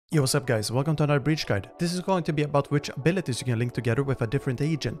Yo, what's up guys, welcome to another breach guide. This is going to be about which abilities you can link together with a different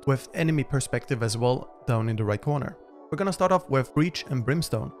agent, with enemy perspective as well down in the right corner. We're gonna start off with Breach and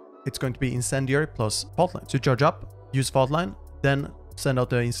Brimstone. It's going to be Incendiary plus Faultline. So charge up, use Faultline, then send out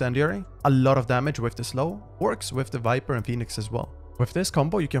the Incendiary. A lot of damage with the slow, works with the Viper and Phoenix as well. With this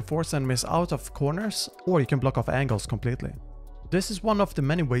combo you can force enemies out of corners, or you can block off angles completely. This is one of the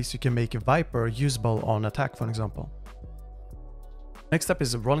many ways you can make a Viper usable on attack, for example. Next up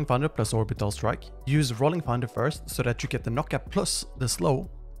is Rolling Thunder plus Orbital Strike. Use Rolling Thunder first so that you get the knockup plus the slow,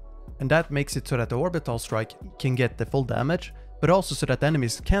 and that makes it so that the Orbital Strike can get the full damage, but also so that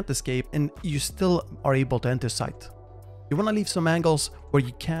enemies can't escape and you still are able to enter sight. You want to leave some angles where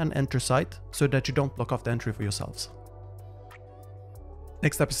you can enter sight so that you don't block off the entry for yourselves.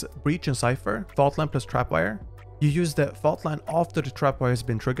 Next up is Breach and Cypher, Faultline plus Trapwire. You use the Faultline after the Trapwire has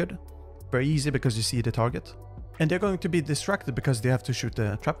been triggered. Very easy because you see the target. And they're going to be distracted because they have to shoot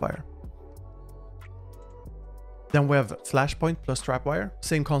the Trapwire. Then we have Flashpoint plus Trapwire.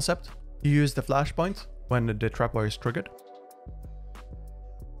 Same concept. You use the Flashpoint when the Trapwire is triggered.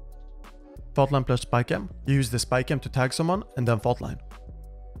 Faultline plus Spikecam. You use the Spikecam to tag someone and then Faultline.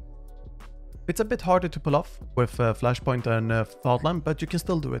 It's a bit harder to pull off with Flashpoint and Faultline, but you can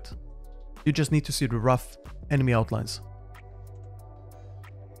still do it. You just need to see the rough enemy outlines.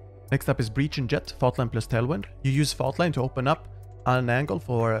 Next up is Breach and Jet, Faultline plus Tailwind. You use Faultline to open up an angle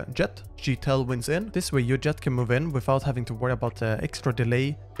for Jet. She tailwinds in. This way your Jet can move in without having to worry about the extra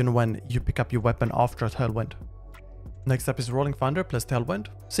delay when you pick up your weapon after a Tailwind. Next up is Rolling Thunder plus Tailwind.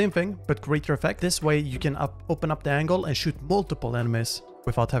 Same thing, but greater effect. This way you can open up the angle and shoot multiple enemies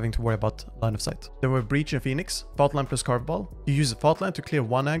without having to worry about line of sight. Then we have Breach and Phoenix, Faultline plus Curveball. You use Faultline to clear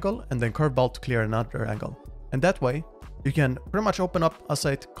one angle and then Curveball to clear another angle. And that way, you can pretty much open up a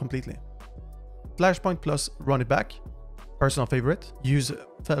sight completely. Flashpoint plus Run It Back, personal favorite. Use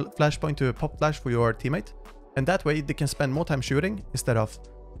Flashpoint to pop flash for your teammate. And that way they can spend more time shooting instead of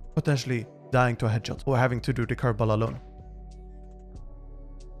potentially dying to a headshot or having to do the Curveball alone.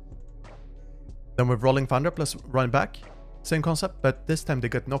 Then with Rolling Thunder plus Run It Back. Same concept, but this time they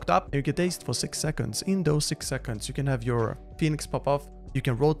get knocked up and you get dazed for 6 seconds. In those 6 seconds, you can have your Phoenix pop off, you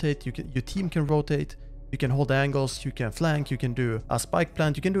can rotate, your team can rotate, you can hold angles, you can flank, you can do a spike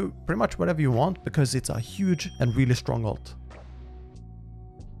plant, you can do pretty much whatever you want because it's a huge and really strong ult.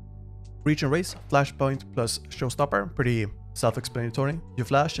 Breach and Race, Flashpoint plus Showstopper, pretty self-explanatory. You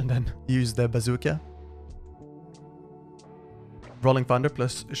flash and then use the bazooka. Rolling Thunder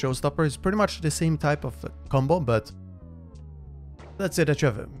plus Showstopper is pretty much the same type of combo, but let's say that you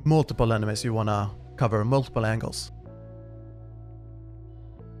have multiple enemies you want to cover, multiple angles.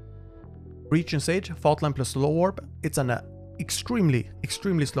 Breach and Sage, Faultline plus Slow Orb. It's an extremely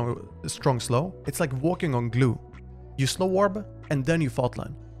strong slow. It's like walking on glue. You Slow Orb and then you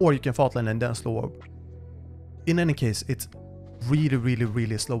Faultline. Or you can Faultline and then Slow Orb. In any case, it's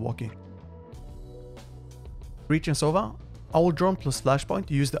really slow walking. Breach and Sova, Owl Drone plus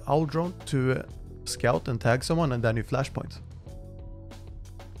Flashpoint. You use the Owl Drone to scout and tag someone and then you Flashpoint.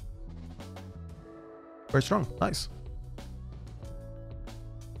 Very strong, nice.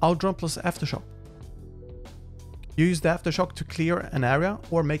 Owl Drone plus Aftershock. You use the Aftershock to clear an area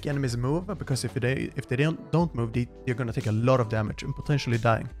or make enemies move, because if they don't move, they're gonna take a lot of damage and potentially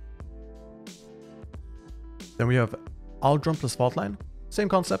dying. Then we have Owl Drone plus Faultline. Same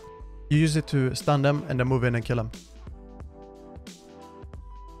concept. You use it to stun them and then move in and kill them.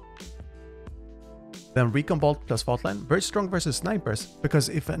 Then Recon Bolt plus Faultline. Very strong versus snipers, because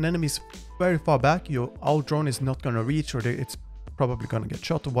if an enemy is very far back, your Owl Drone is not gonna reach, or it's probably gonna get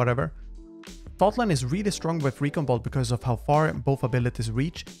shot or whatever. Faultline is really strong with Recon Bolt because of how far both abilities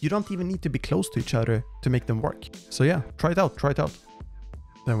reach. You don't even need to be close to each other to make them work. So yeah, try it out.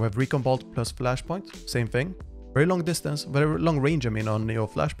 Then we have Recon Bolt plus Flashpoint. Same thing. Very long distance, very long range, I mean, on your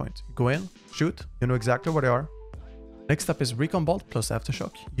Flashpoint. Go in, shoot, you know exactly where they are. Next up is Recon Bolt plus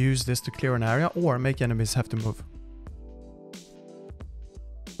Aftershock. Use this to clear an area or make enemies have to move.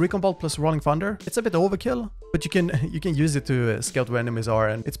 Recon Bolt plus Rolling Thunder. It's a bit overkill, but you can use it to scout where enemies are,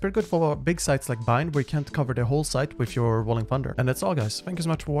 and it's pretty good for big sites like Bind where you can't cover the whole site with your Rolling Thunder. And that's all guys. Thank you so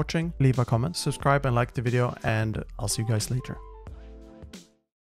much for watching. Leave a comment, subscribe and like the video, and I'll see you guys later.